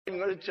I'm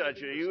going to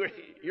touch you.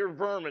 You're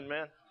vermin,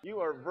 man. You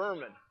are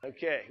vermin.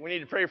 Okay, we need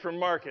to pray for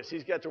Marcus.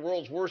 He's got the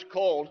world's worst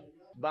cold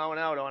bowing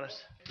out on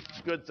us. It's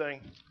a good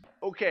thing.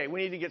 Okay,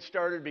 we need to get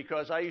started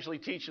because I usually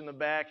teach in the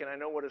back, and I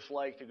know what it's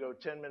like to go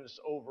 10 minutes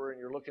over, and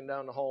you're looking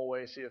down the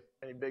hallway, see if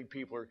any big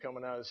people are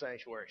coming out of the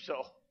sanctuary.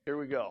 So here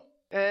we go.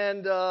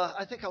 And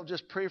I think I'll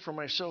just pray for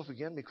myself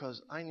again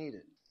because I need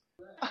it.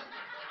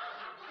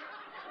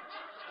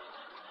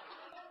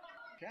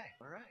 Okay,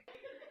 all right.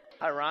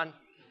 Hi, Ron.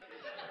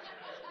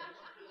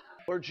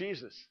 Lord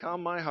Jesus,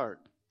 calm my heart.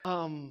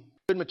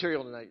 Good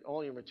material tonight.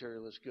 All your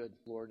material is good,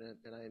 Lord,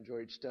 and I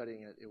enjoyed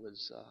studying it. It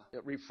was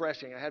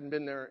refreshing. I hadn't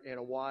been there in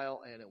a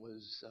while, and it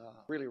was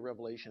really a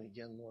revelation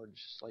again, Lord,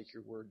 just like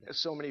your word. There's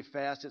so many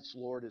facets,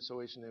 Lord. It's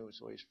always new.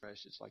 It's always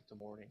fresh. It's like the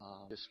morning.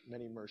 Just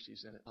many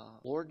mercies in it.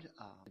 Lord,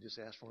 I just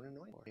ask for an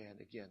anointing. And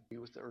again, be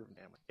with the Urban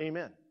family.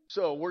 Amen.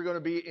 So we're going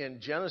to be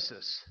in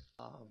Genesis.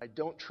 I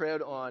don't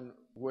tread on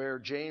where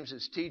James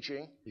is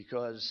teaching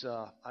because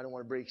I don't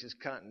want to break his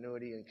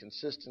continuity and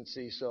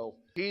consistency. So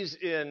he's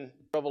in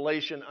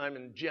Revelation. I'm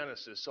in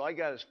Genesis. So I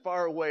got as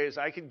far away as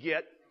I could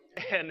get,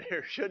 and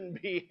there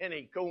shouldn't be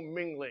any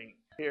commingling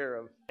here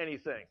of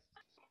anything.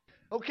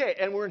 Okay,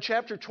 and we're in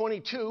chapter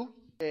 22.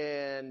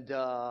 And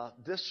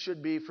this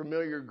should be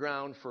familiar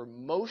ground for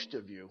most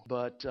of you,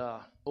 but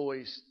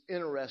always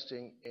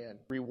interesting and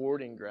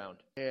rewarding ground.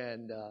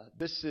 And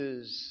this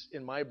is,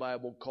 in my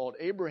Bible, called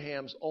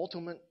Abraham's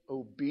ultimate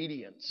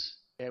obedience.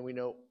 And we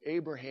know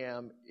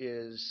Abraham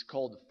is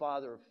called the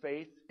father of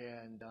faith,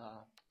 and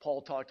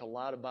Paul talked a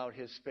lot about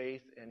his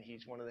faith, and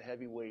he's one of the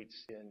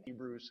heavyweights in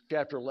Hebrews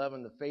chapter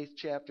 11, the faith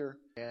chapter,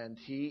 and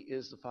he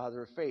is the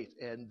father of faith.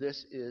 And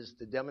this is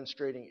the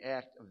demonstrating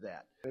act of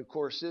that. And of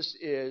course, this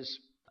is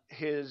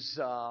his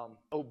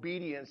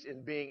obedience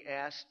in being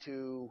asked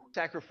to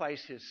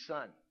sacrifice his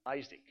son,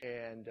 Isaac.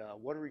 And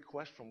what a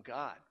request from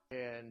God.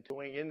 And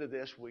going into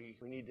this, we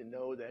need to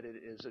know that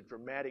it is a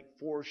dramatic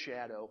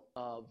foreshadow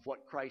of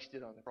what Christ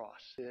did on the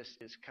cross. This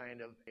is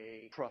kind of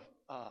a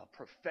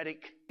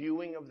prophetic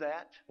viewing of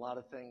that. A lot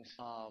of things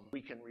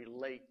we can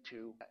relate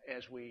to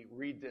as we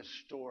read this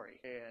story.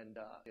 And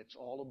it's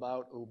all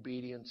about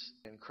obedience,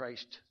 and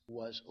Christ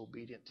was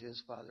obedient to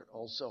his Father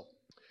also.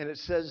 And it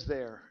says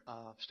there,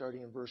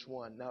 starting in verse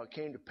 1, now it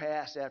came to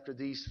pass after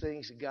these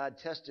things that God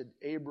tested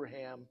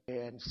Abraham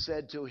and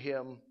said to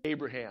him,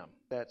 Abraham,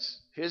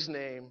 that's his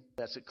name,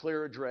 that's a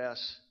clear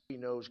address. He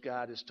knows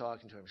God is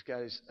talking to him. He's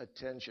got his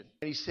attention.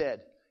 And he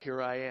said,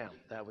 here I am.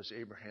 That was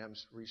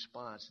Abraham's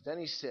response. Then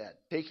he said,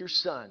 take your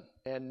son.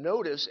 And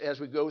notice as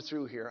we go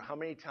through here how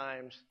many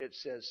times it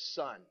says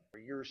son or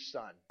your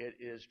son. It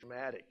is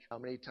dramatic. How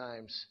many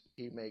times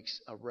he makes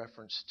a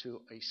reference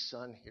to a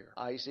son here.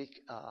 Isaac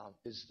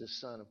is the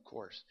son, of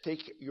course.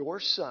 Take your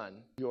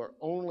son, your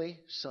only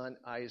son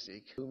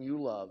Isaac, whom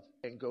you love,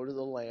 and go to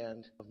the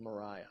land of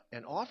Moriah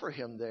and offer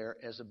him there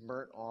as a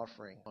burnt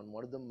offering on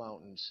one of the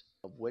mountains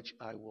of which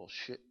I will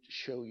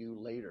show you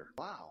later.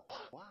 Wow.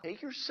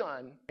 Take your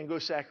son and go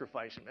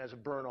sacrifice him as a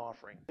burnt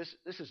offering.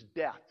 This is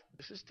death.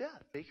 This is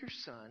death. Take your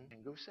son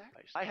and go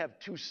sacrifice. I have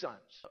two sons.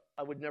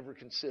 I would never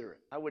consider it.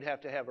 I would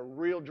have to have a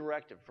real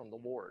directive from the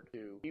Lord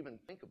to even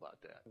think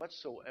about that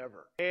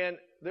whatsoever. And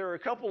there are a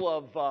couple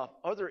of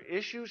other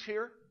issues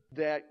here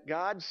that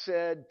God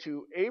said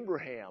to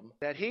Abraham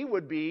that he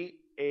would be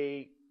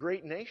a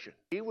great nation.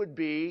 He would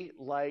be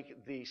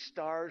like the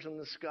stars in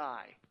the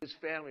sky. His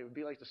family would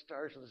be like the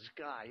stars in the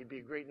sky. He'd be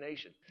a great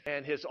nation.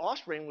 And his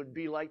offspring would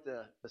be like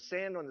the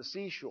sand on the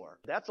seashore.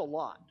 That's a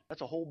lot.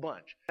 That's a whole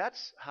bunch.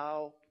 That's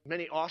how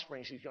many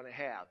offsprings he's going to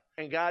have.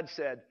 And God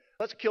said,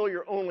 let's kill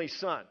your only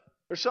son.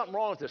 There's something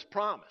wrong with this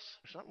promise.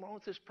 There's something wrong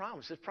with this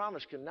promise. This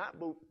promise cannot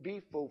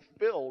be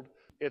fulfilled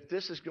if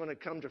this is going to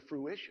come to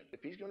fruition.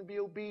 If he's going to be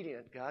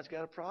obedient, God's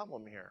got a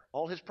problem here.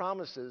 All his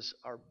promises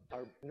are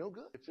no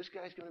good if this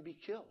guy's going to be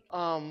killed.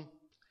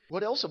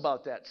 What else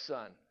about that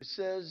son? It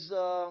says,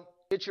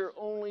 it's your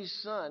only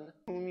son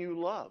whom you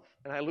love.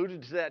 And I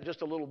alluded to that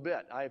just a little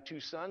bit. I have two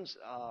sons.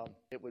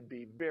 It would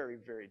be very,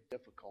 very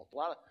difficult. A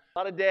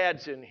lot of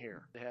dads in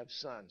here to have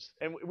sons.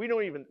 And we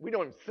don't even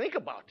think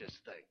about this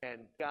thing.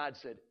 And God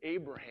said,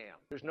 Abraham.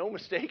 There's no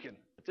mistaking.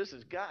 This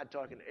is God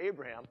talking to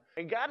Abraham.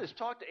 And God has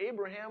talked to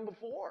Abraham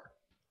before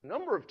a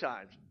number of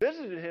times,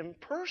 visited him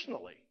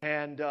personally.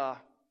 And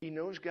he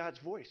knows God's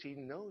voice. He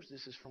knows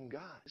this is from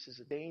God. This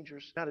is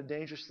not a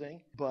dangerous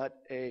thing,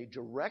 but a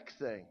direct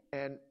thing.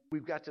 And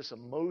we've got this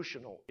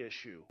emotional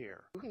issue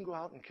here. Who can go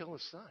out and kill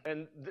his son?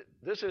 And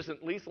this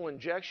isn't lethal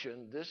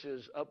injection. This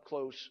is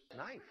up-close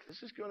knife.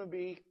 This is going to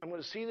be, I'm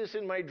going to see this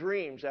in my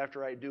dreams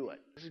after I do it.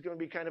 This is going to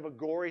be kind of a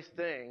gory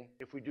thing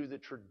if we do the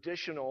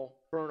traditional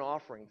burnt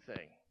offering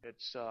thing.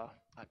 It's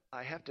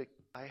I have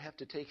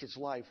to take his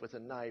life with a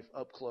knife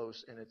up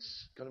close, and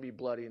it's going to be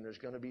bloody, and there's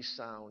going to be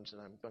sounds,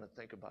 and I'm going to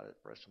think about it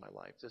the rest of my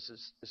life. This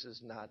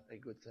is not a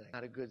good thing.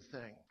 Not a good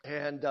thing.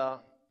 And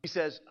he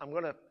says, I'm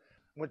going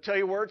to tell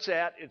you where it's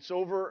at. It's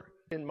over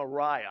in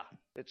Moriah.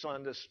 It's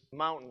on this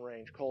mountain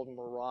range called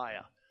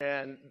Moriah,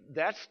 and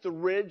that's the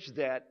ridge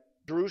that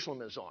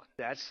Jerusalem is on.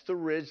 That's the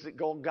ridge that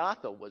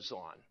Golgotha was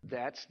on.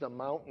 That's the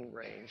mountain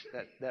range,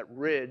 that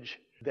ridge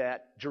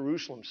that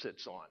Jerusalem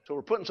sits on. So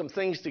we're putting some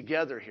things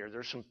together here.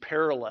 There's some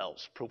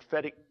parallels,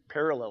 prophetic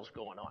parallels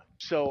going on.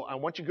 So I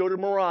want you to go to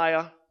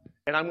Moriah,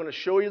 and I'm going to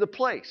show you the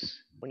place.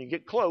 When you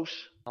get close,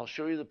 I'll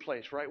show you the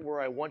place right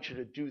where I want you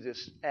to do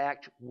this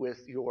act with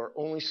your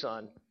only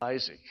son,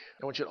 Isaac.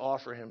 I want you to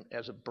offer him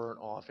as a burnt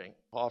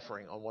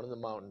offering on one of the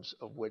mountains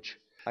of which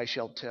I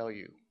shall tell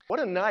you.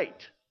 What a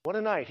night. What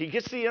a night. He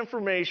gets the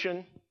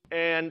information,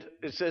 and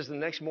it says the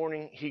next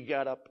morning he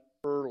got up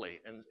early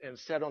and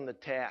set on the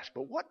task.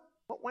 But what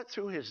went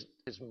through his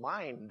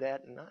mind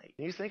that night?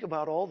 And you think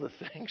about all the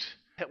things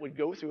that would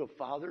go through a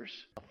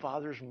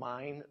father's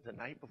mind the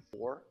night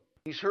before.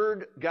 He's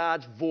heard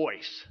God's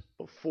voice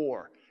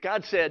before.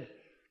 God said,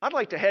 I'd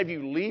like to have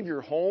you leave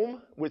your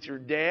home with your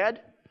dad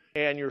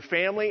and your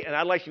family, and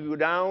I'd like you to go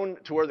down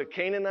to where the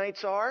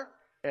Canaanites are,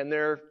 and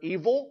they're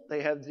evil.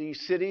 They have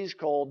these cities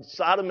called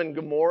Sodom and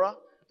Gomorrah.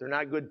 They're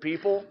not good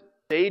people.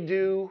 They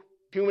do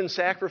human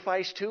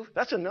sacrifice too.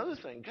 That's another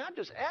thing. God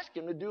just asked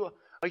him to do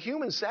a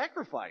human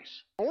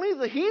sacrifice. Only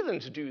the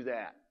heathens do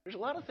that. There's a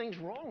lot of things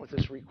wrong with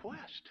this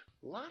request.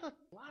 A lot of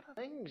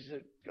things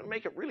that are going to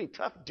make it really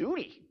tough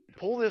duty to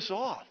pull this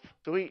off.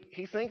 So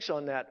he thinks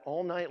on that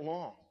all night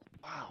long.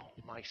 Wow,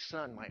 my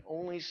son, my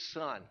only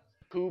son,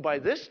 who by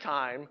this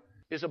time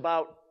is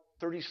about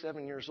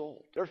 37 years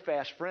old. They're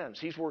fast friends.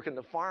 He's working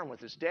the farm with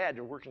his dad.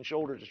 They're working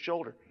shoulder to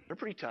shoulder. They're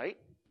pretty tight.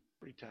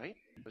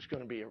 It's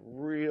going to be a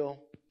real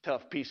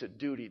tough piece of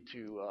duty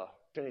to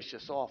finish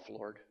this off,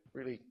 Lord.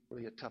 Really,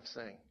 really a tough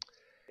thing.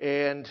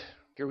 And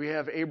here we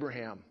have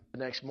Abraham the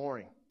next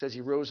morning. It says he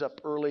rose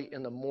up early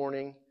in the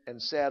morning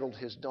and saddled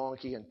his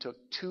donkey and took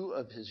 2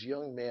 of his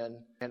young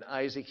men and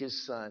Isaac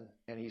his son,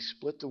 and he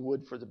split the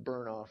wood for the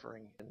burnt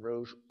offering and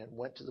rose and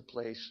went to the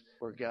place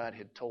where God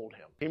had told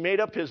him. He made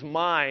up his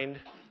mind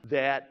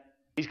that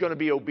he's going to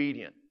be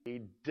obedient.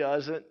 He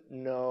doesn't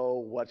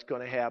know what's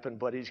going to happen,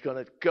 but he's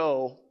going to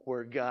go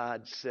where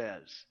God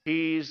says.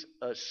 He's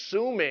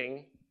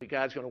assuming that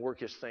God's going to work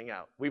his thing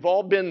out. We've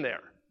all been there.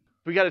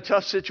 We got a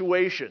tough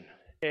situation.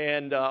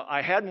 And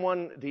I had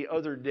one the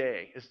other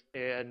day.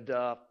 And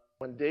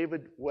when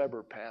David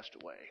Weber passed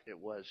away, it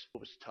was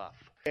tough.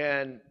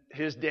 And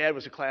his dad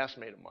was a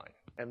classmate of mine.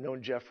 I've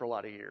known Jeff for a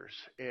lot of years.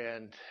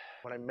 And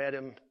when I met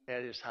him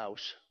at his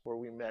house, where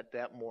we met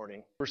that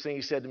morning, first thing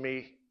he said to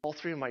me, all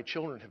 3 of my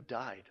children have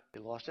died. They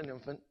lost an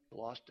infant,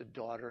 lost a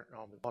daughter in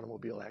an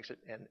automobile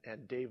accident,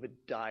 and David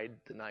died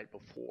the night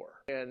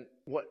before. And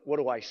what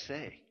do I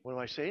say? What do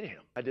I say to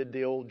him? I did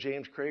the old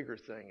James Krager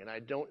thing, and I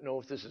don't know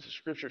if this is a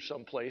scripture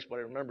someplace, but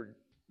I remember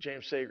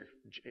James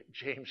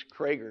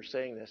Krager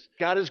saying this.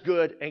 God is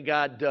good, and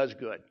God does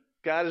good.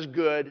 God is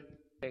good,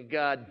 and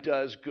God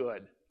does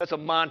good. That's a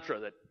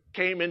mantra that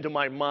came into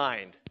my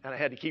mind, and I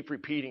had to keep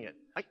repeating it.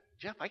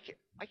 Jeff, I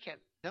can't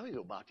tell you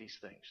about these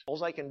things.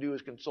 All I can do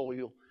is console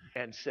you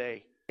and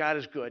say, God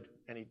is good,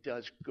 and he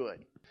does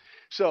good.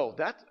 So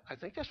I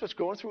think that's what's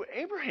going through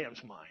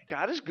Abraham's mind.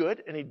 God is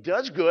good, and he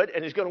does good,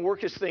 and he's going to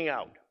work his thing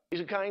out. He's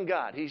a kind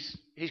God. He's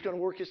going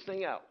to work his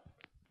thing out.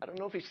 I don't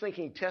know if he's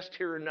thinking test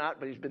here or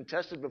not, but he's been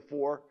tested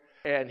before,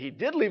 and he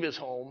did leave his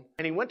home,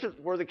 and he went to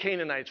where the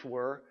Canaanites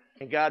were,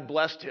 and God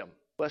blessed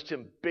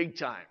him big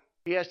time.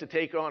 He has to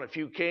take on a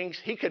few kings.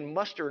 He can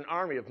muster an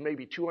army of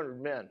maybe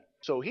 200 men.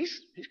 So he's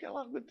got a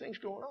lot of good things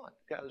going on.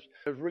 God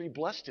has really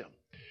blessed him.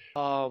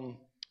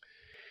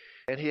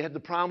 And he had the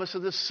promise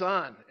of the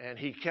son, and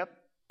he kept,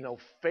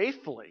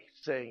 faithfully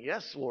saying,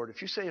 yes, Lord,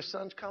 if you say a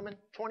son's coming,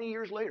 20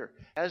 years later,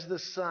 as the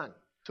son.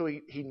 So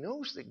he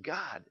knows that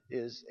God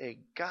is a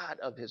God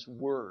of his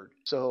word.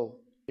 So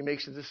he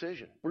makes a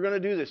decision. We're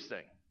going to do this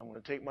thing. I'm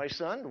going to take my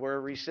son to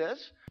wherever he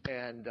says,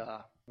 and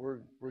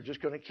we're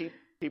just going to keep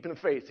keeping the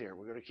faith here.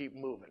 We're going to keep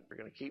moving. We're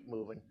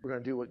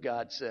going to do what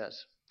God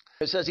says.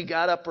 It says he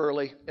got up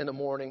early in the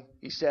morning.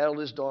 He saddled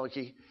his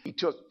donkey. He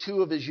took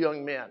 2 of his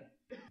young men.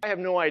 I have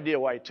no idea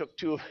why he took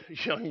 2 of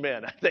his young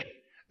men.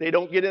 They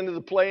don't get into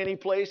the play any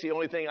place. The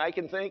only thing I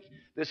can think,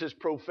 this is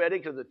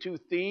prophetic of the 2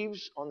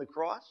 thieves on the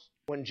cross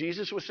when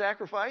Jesus was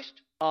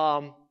sacrificed.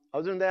 Other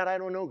than that, I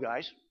don't know,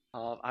 guys.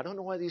 I don't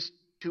know why these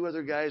 2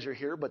 other guys are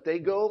here, but they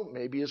go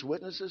maybe as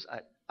witnesses.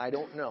 I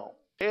don't know.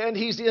 And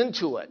he's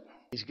into it.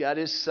 He's got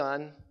his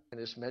son. And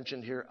it's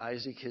mentioned here,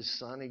 Isaac, his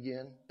son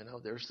again.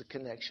 There's the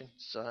connection,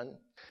 son.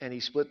 And he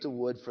split the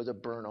wood for the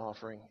burnt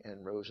offering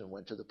and rose and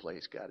went to the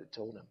place God had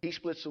told him. He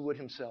splits the wood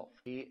himself.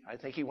 I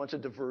think he wants a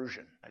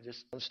diversion. I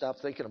just don't stop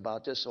thinking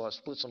about this, so I'll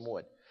split some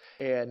wood.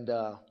 And,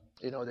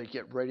 they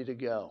get ready to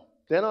go.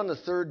 Then on the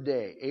 3rd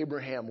day,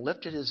 Abraham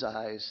lifted his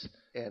eyes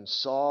and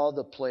saw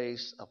the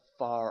place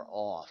afar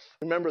off.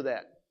 Remember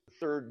that,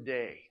 the 3rd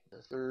day.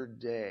 The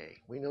 3rd day.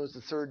 We know the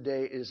 3rd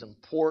day is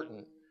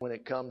important when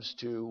it comes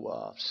to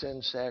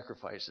sin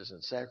sacrifices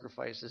and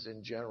sacrifices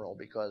in general,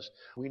 because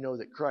we know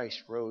that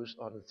Christ rose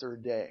on the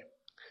 3rd day.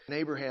 And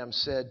Abraham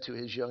said to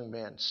his young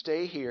men,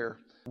 stay here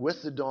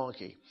with the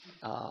donkey.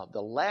 The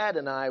lad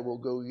and I will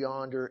go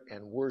yonder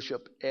and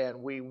worship,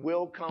 and we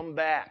will come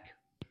back.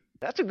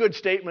 That's a good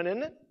statement,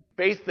 isn't it?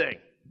 Faith thing.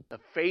 The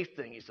faith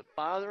thing. He's the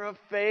father of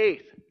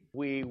faith.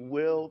 We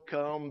will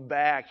come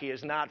back. He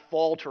is not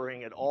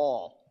faltering at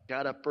all.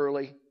 Got up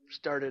early,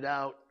 started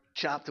out,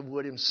 chopped the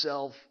wood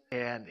himself,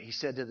 and he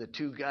said to the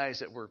two guys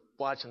that were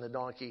watching the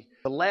donkey,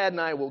 the lad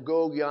and I will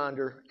go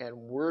yonder and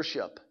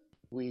worship.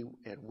 We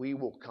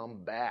will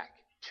come back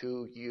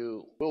to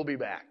you. We'll be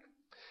back.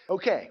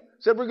 Okay,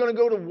 said we're going to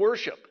go to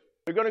worship.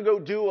 We're going to go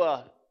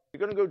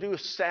do a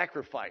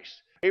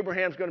sacrifice.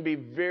 Abraham's going to be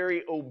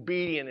very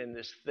obedient in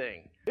this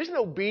thing. Isn't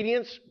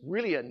obedience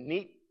really a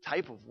neat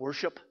type of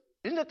worship?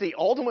 Isn't it the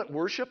ultimate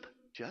worship?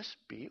 Just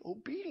be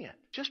obedient.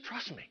 Just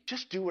trust me.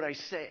 Just do what I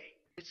say.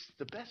 It's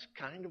the best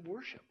kind of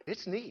worship.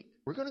 It's neat.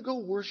 We're going to go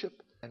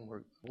worship, and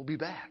we'll be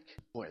back.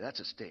 Boy, that's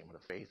a statement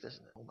of faith,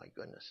 isn't it? Oh, my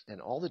goodness. And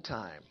all the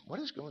time, what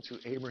is going through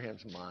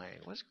Abraham's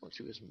mind? What is going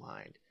through his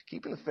mind?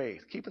 Keeping the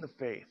faith, keeping the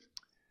faith.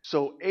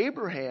 So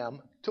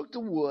Abraham took the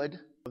wood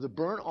of the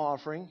burnt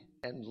offering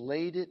and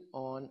laid it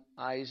on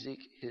Isaac,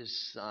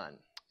 his son.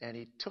 And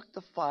he took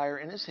the fire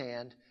in his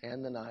hand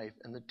and the knife,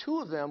 and the two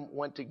of them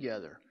went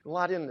together. A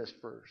lot in this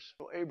verse.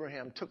 So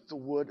Abraham took the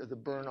wood of the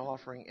burnt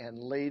offering and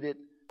laid it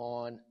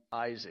on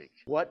Isaac.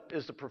 What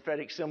is the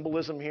prophetic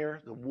symbolism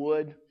here? The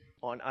wood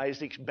on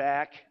Isaac's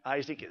back.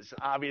 Isaac is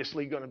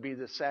obviously going to be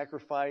the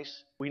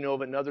sacrifice. We know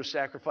of another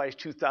sacrifice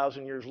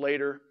 2,000 years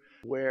later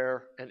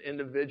where an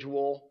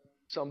individual,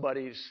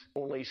 somebody's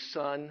only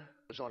son,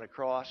 was on a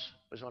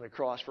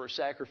cross for a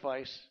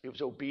sacrifice. He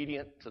was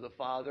obedient to the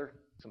Father.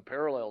 Some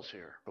parallels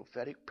here,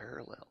 prophetic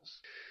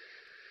parallels.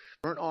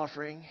 Burnt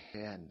offering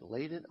and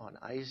laid it on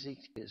Isaac,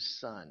 his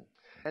son,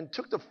 and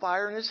took the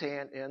fire in his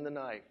hand and the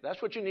knife.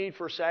 That's what you need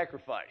for a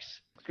sacrifice.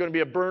 It's going to be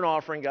a burnt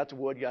offering, got the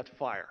wood, got the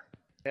fire.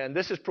 And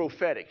this is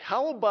prophetic.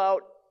 How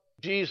about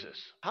Jesus?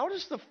 How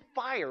does the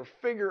fire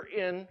figure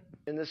in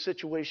this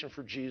situation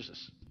for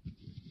Jesus?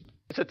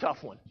 It's a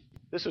tough one.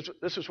 This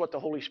is what the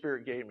Holy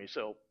Spirit gave me.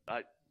 So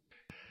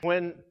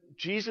when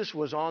Jesus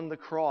was on the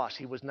cross,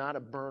 he was not a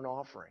burnt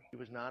offering. He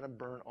was not a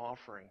burnt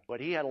offering. But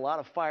he had a lot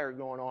of fire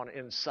going on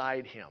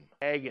inside him.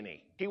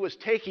 Agony. He was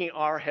taking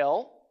our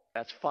hell.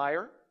 That's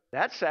fire.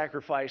 That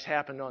sacrifice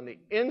happened on the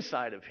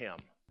inside of him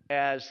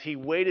as he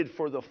waited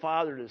for the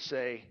Father to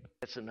say,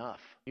 it's enough.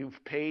 You've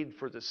paid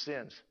for the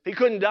sins. He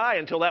couldn't die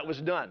until that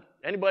was done.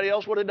 Anybody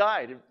else would have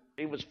died.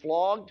 He was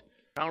flogged,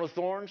 crown of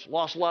thorns,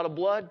 lost a lot of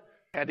blood,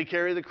 had to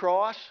carry the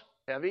cross,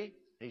 heavy.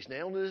 He's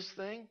nailed to this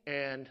thing,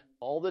 and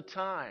all the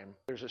time,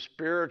 there's a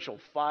spiritual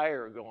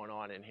fire going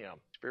on in him.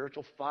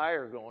 Spiritual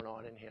fire going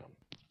on in him.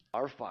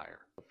 Our fire,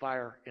 the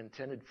fire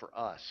intended for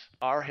us.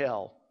 Our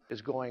hell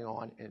is going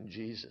on in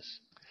Jesus.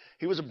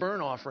 He was a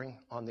burnt offering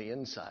on the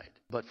inside,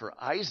 but for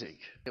Isaac,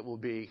 it will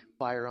be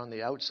fire on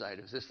the outside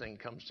if this thing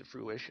comes to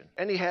fruition.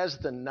 And he has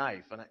the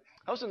knife. And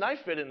how's the knife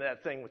fit in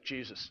that thing with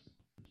Jesus?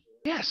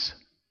 Yes.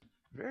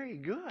 Very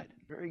good.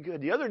 Very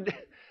good. The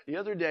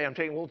other day, I'm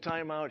taking a little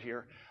time out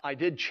here, I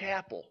did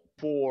chapel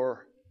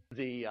for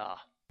the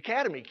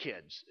academy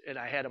kids, and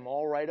I had them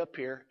all right up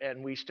here,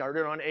 and we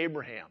started on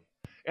Abraham.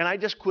 And I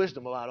just quizzed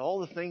them about all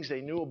the things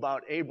they knew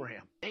about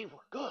Abraham. They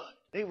were good.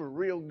 They were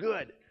real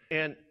good.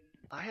 And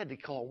I had to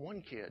call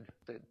one kid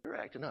that they're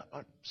acting up.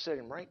 I set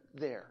him right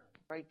there.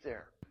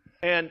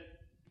 And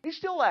he's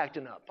still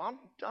acting up.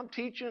 I'm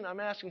teaching, I'm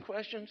asking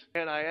questions,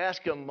 and I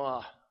asked him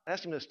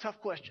this tough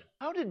question.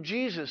 How did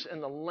Jesus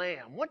and the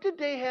Lamb, what did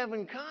they have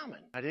in common?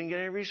 I didn't get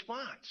any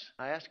response.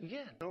 I asked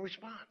again, no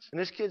response. And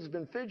this kid's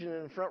been fidgeting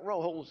in the front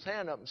row, holding his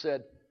hand up and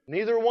said,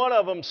 neither one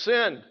of them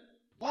sinned.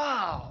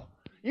 Wow,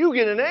 you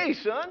get an A,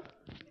 son.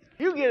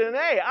 You get an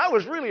A. I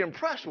was really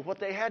impressed with what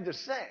they had to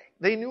say.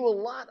 They knew a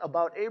lot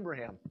about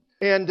Abraham.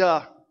 And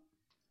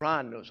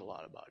Ron knows a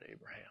lot about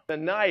Abraham. The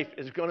knife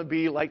is going to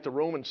be like the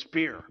Roman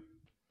spear.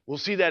 We'll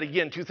see that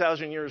again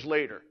 2,000 years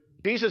later.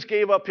 Jesus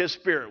gave up his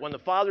spirit. When the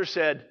Father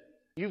said,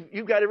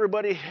 you've got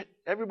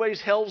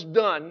everybody's hell's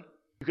done.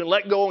 You can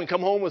let go and come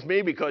home with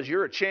me because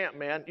you're a champ,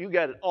 man. You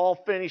got it all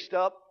finished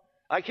up.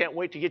 I can't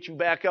wait to get you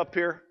back up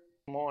here.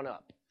 Come on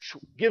up.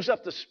 Gives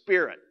up the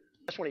spirit.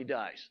 That's when he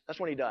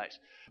dies.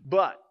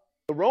 But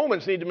the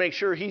Romans need to make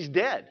sure he's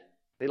dead.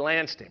 They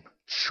lanced him.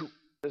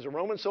 Does a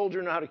Roman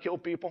soldier know how to kill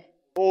people?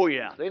 Oh,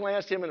 yeah. They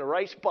lanced him in the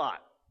right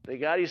spot. They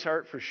got his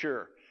heart for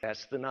sure.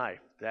 That's the knife.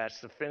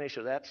 That's the finish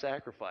of that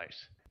sacrifice.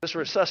 This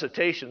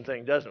resuscitation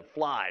thing doesn't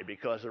fly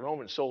because the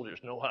Roman soldiers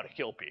know how to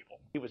kill people.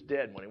 He was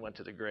dead when he went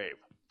to the grave,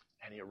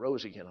 and he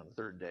arose again on the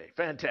third day.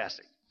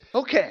 Fantastic.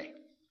 Okay,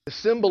 the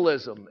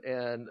symbolism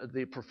and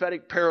the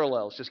prophetic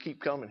parallels just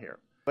keep coming here.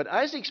 But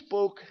Isaac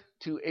spoke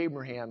to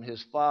Abraham,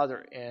 his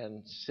father,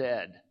 and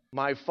said,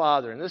 my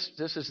father, and this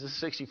is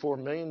the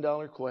 $64 million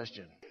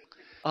question.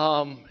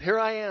 Here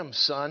I am,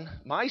 son,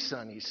 my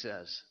son, he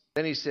says.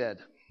 Then he said,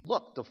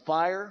 look, the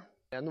fire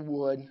and the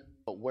wood,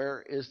 but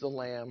where is the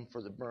lamb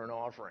for the burnt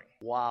offering?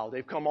 Wow,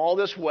 they've come all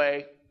this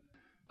way.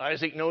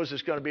 Isaac knows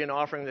there's going to be an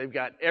offering. They've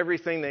got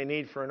everything they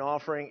need for an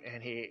offering,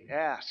 and he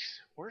asks,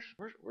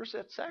 "Where's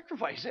that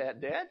sacrifice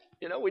at, Dad?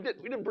 You know, we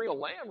didn't bring a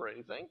lamb or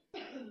anything.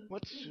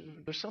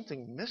 There's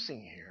something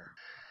missing here."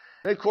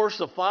 And of course,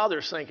 the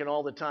father's thinking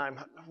all the time,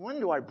 "When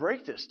do I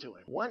break this to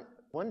him?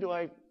 When do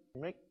I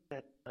make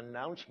that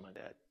announcement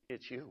that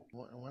it's you.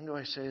 When do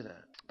I say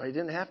that? But he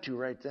didn't have to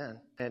right then.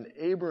 And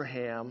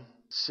Abraham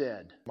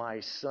said, my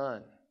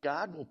son,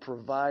 God will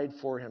provide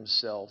for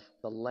himself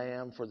the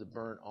lamb for the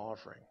burnt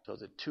offering. So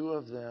the two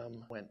of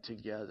them went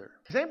together.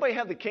 Does anybody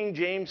have the King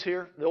James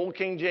here? The old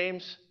King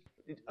James?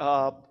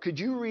 Could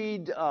you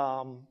read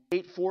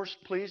 8:4,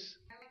 please?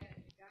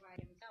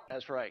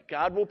 That's right.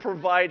 God will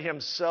provide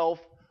himself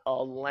a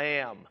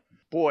lamb.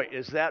 Boy,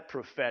 is that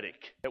prophetic.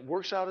 It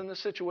works out in the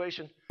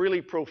situation.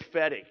 Really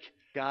prophetic.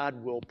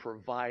 God will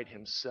provide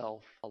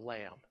himself a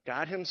lamb.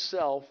 God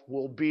himself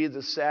will be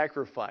the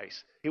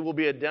sacrifice. He will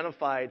be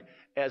identified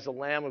as the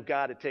Lamb of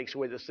God that takes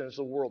away the sins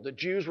of the world. The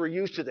Jews were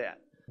used to that.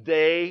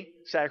 They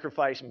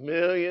sacrificed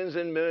millions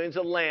and millions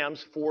of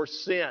lambs for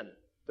sin.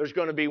 There's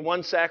going to be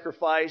one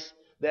sacrifice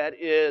that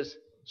is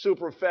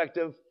super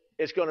effective.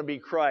 It's going to be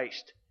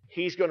Christ.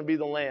 He's going to be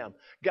the Lamb.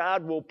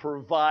 God will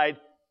provide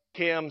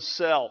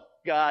himself.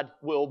 God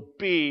will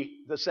be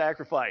the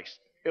sacrifice.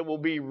 It will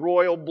be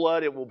royal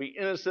blood. It will be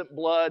innocent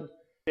blood.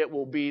 It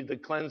will be the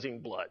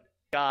cleansing blood.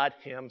 God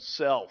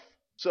himself.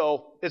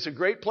 So it's a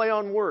great play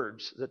on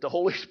words that the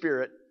Holy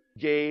Spirit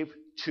gave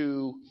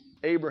to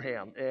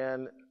Abraham.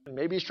 And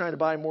maybe he's trying to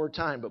buy more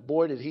time, but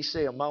boy, did he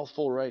say a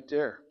mouthful right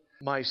there.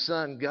 My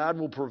son, God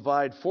will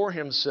provide for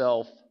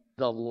himself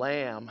the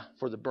lamb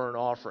for the burnt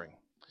offering.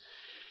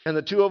 And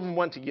the two of them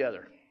went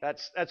together.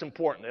 That's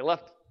important. They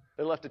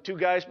left the two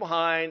guys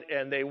behind,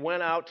 and they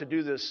went out to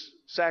do this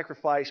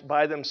sacrifice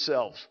by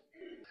themselves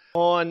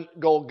on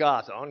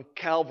Golgotha, on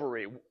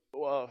Calvary.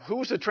 Who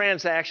was the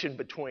transaction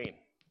between?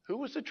 Who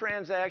was the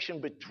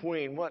transaction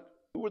between?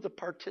 Who were the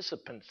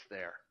participants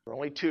there? There were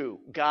only two,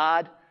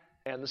 God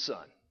and the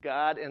Son.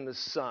 God and the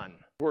Son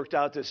worked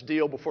out this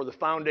deal before the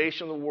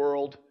foundation of the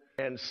world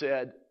and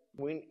said,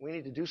 we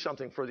need to do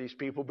something for these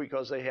people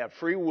because they have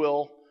free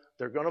will.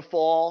 They're going to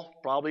fall,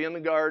 probably in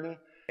the garden,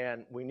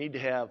 and we need to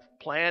have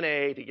plan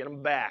A to get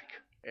them back.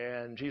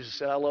 And Jesus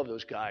said, I love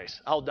those guys.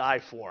 I'll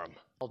die for them.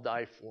 I'll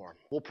die for them.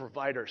 We'll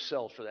provide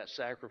ourselves for that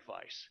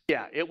sacrifice.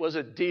 Yeah, it was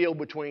a deal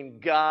between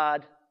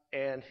God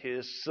and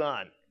his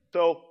Son.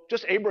 So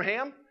just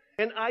Abraham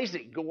and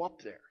Isaac go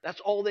up there. That's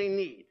all they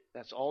need.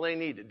 That's all they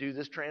need to do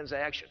this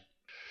transaction.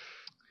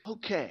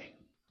 Okay.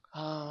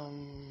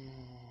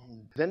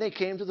 Then they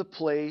came to the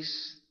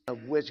place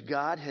of which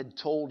God had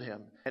told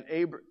him. And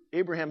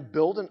Abraham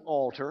built an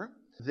altar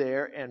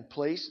there and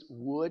placed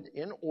wood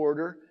in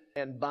order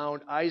and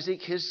bound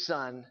Isaac his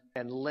son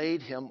and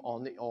laid him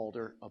on the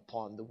altar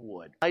upon the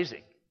wood.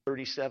 Isaac,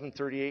 37,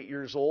 38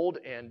 years old,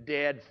 and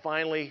Dad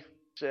finally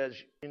says,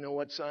 you know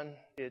what, son?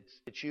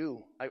 It's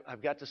you.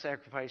 I've got to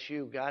sacrifice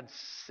you. God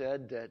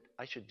said that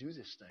I should do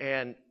this thing.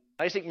 And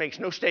Isaac makes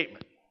no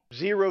statement.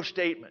 Zero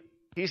statement.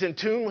 He's in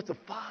tune with the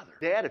Father.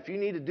 Dad, if you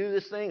need to do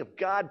this thing, if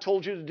God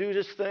told you to do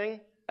this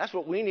thing, that's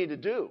what we need to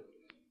do.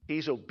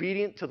 He's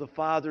obedient to the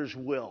Father's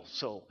will.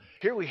 So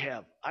here we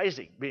have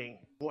Isaac being,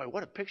 boy,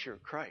 what a picture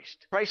of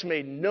Christ. Christ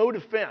made no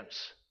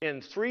defense.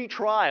 In 3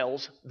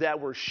 trials that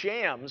were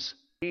shams,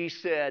 he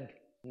said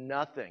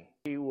nothing.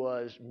 He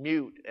was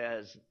mute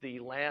as the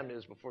lamb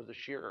is before the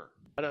shearer.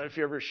 I don't know if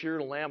you ever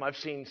sheared a lamb. I've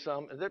seen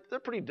some. They're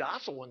pretty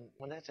docile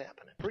when that's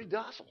happening. Pretty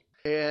docile.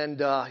 And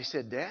he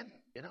said, Dad,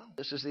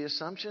 this is the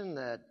assumption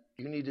that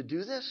you need to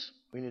do this.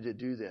 We need to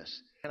do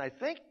this. And I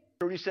think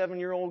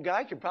 37-year-old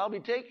guy could probably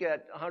take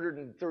that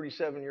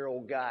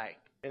 137-year-old guy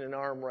in an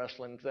arm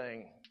wrestling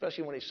thing,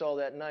 especially when he saw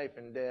that knife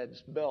in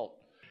Dad's belt.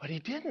 But he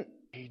didn't.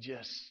 He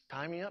just,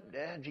 tie me up,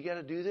 Dad. You got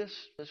to do this.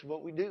 This is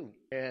what we do.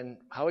 And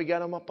how he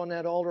got him up on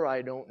that altar,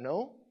 I don't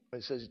know. But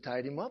it says he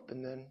tied him up,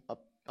 and then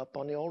up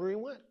on the altar he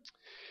went.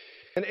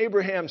 And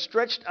Abraham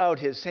stretched out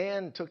his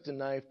hand, took the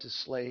knife to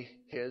slay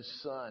his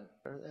son.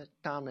 There that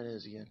comment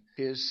is again.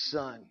 His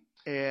son.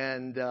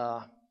 And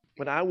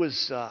when I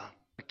was a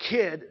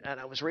kid, and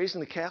I was raised in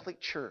the Catholic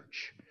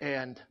Church,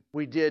 and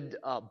we did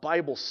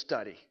Bible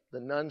study. The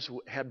nuns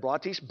had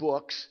brought these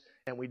books,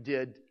 and we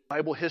did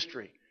Bible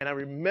history. And I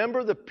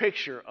remember the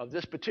picture of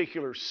this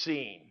particular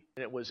scene.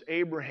 And it was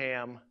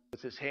Abraham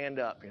with his hand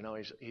up.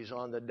 He's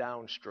on the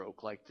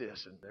downstroke like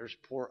this. And there's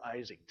poor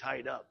Isaac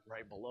tied up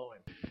right below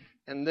him.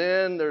 And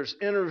then there's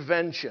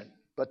intervention.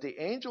 But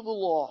the angel of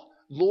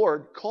the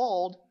Lord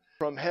called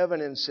from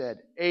heaven and said,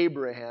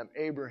 Abraham,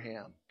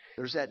 Abraham.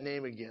 There's that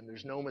name again.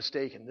 There's no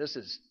mistaking. This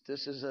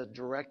is a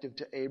directive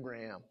to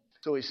Abraham.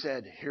 So he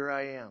said, here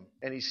I am.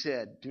 And he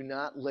said, do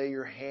not lay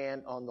your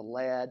hand on the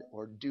lad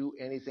or do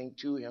anything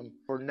to him.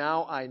 For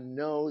now I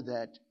know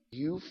that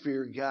you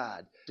fear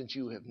God, since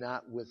you have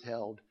not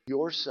withheld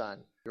your son,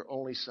 your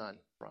only son,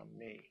 from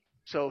me.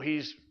 So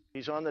he's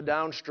on the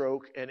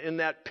downstroke. And in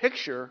that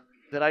picture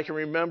that I can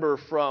remember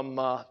from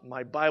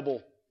my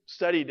Bible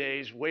study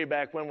days way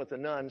back when with the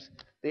nuns,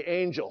 the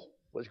angel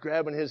was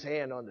grabbing his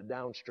hand on the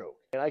downstroke.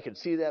 And I could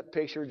see that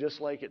picture just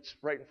like it's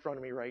right in front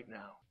of me right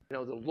now. The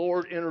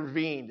Lord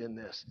intervened in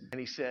this. And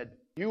he said,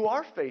 you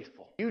are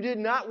faithful. You did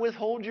not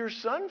withhold your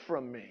son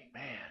from me.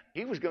 Man,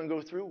 he was going to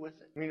go through with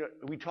it.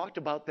 We talked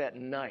about that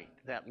night,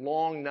 that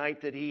long night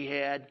that he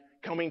had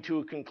coming to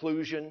a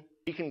conclusion.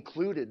 He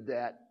concluded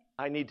that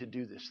I need to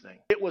do this thing.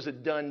 It was a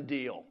done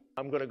deal.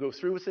 I'm going to go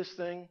through with this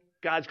thing.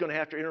 God's going to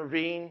have to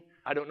intervene.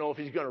 I don't know if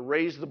he's going to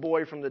raise the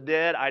boy from the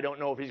dead. I don't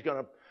know if he's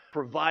going to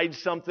provide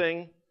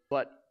something.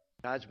 But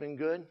God's been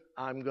good.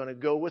 I'm going to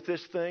go with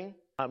this thing.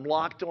 I'm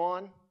locked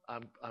on.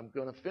 I'm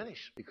going to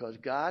finish because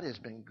God has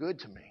been good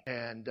to me.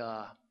 And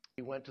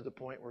he went to the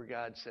point where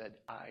God said,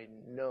 I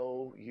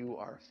know you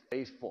are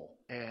faithful.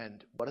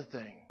 And what a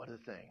thing, what a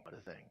thing, what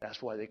a thing.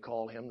 That's why they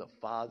call him the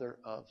father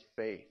of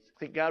faith.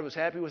 Think God was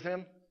happy with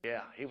him?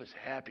 Yeah, he was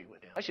happy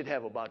with him. I should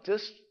have about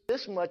this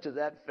much of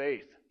that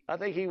faith. I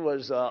think he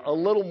was a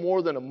little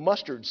more than a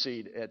mustard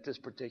seed at this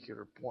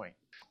particular point.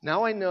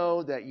 Now I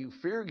know that you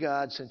fear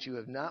God since you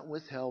have not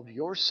withheld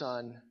your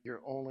son,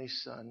 your only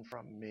son,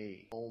 from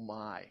me. Oh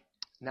my.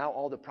 Now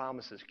all the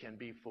promises can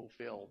be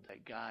fulfilled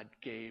that God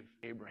gave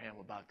Abraham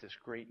about this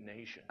great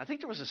nation. I think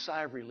there was a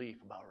sigh of relief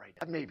about right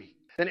now. Maybe.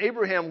 Then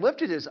Abraham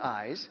lifted his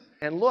eyes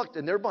and looked,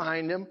 and there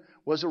behind him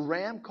was a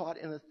ram caught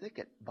in a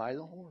thicket by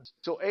the horns.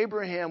 So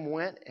Abraham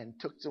went and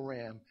took the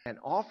ram and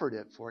offered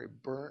it for a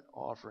burnt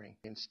offering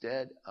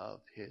instead of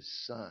his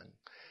son.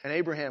 And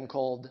Abraham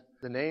called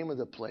the name of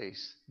the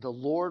place, the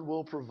Lord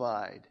will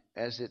provide.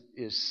 As it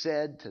is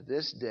said to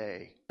this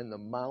day, in the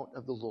mount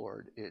of the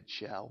Lord it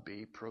shall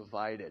be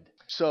provided.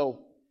 So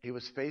he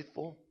was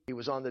faithful. He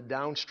was on the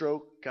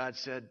downstroke. God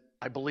said,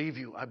 I believe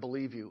you,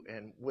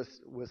 and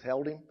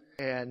withheld him.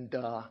 And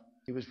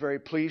he was very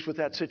pleased with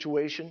that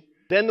situation.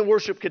 Then the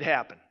worship could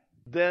happen.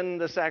 Then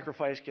the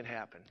sacrifice can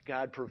happen.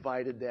 God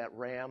provided that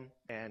ram,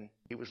 and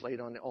he was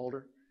laid on the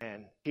altar,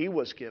 and he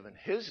was given.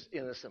 His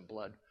innocent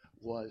blood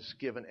was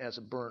given as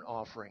a burnt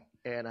offering.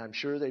 And I'm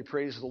sure they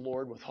praised the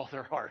Lord with all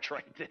their hearts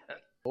right then.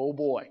 Oh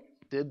boy,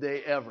 did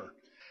they ever.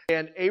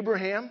 And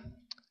Abraham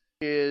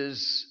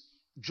is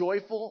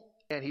joyful,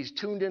 and he's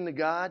tuned into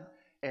God,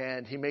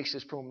 and he makes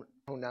this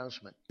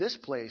pronouncement. This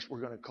place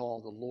we're going to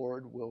call the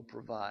Lord will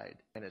provide.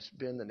 And it's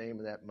been the name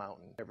of that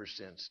mountain ever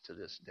since to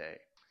this day.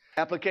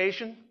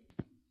 Application,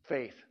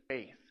 faith,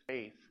 faith,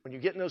 faith. When you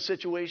get in those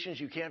situations,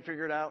 you can't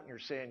figure it out, and you're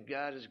saying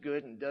God is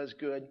good and does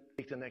good,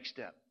 take the next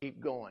step.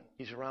 Keep going.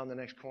 He's around the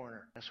next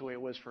corner. That's the way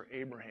it was for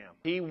Abraham.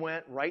 He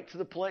went right to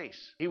the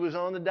place. He was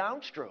on the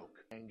downstroke,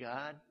 and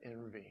God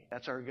intervened.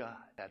 That's our God.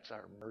 That's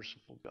our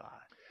merciful God.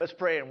 Let's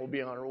pray, and we'll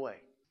be on our way.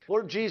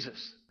 Lord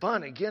Jesus,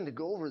 fun again to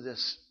go over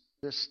this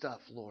stuff,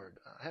 Lord.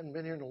 I haven't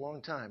been here in a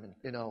long time.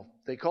 And,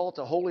 they call it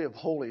the Holy of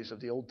Holies of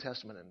the Old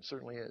Testament, and it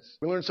certainly is.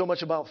 We learn so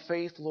much about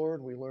faith,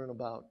 Lord. We learn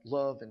about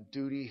love and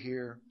duty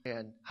here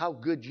and how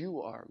good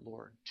you are,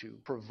 Lord, to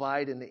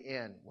provide in the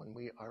end when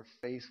we are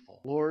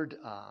faithful. Lord,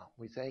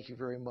 we thank you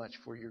very much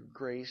for your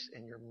grace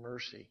and your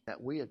mercy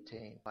that we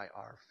obtain by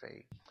our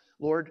faith.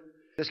 Lord,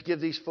 just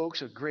give these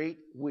folks a great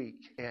week.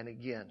 And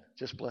again,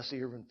 just bless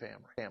the Irvin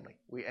family.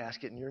 We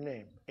ask it in your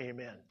name.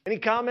 Amen. Any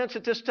comments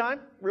at this time,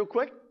 real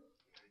quick?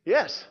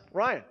 Yes,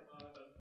 Ryan.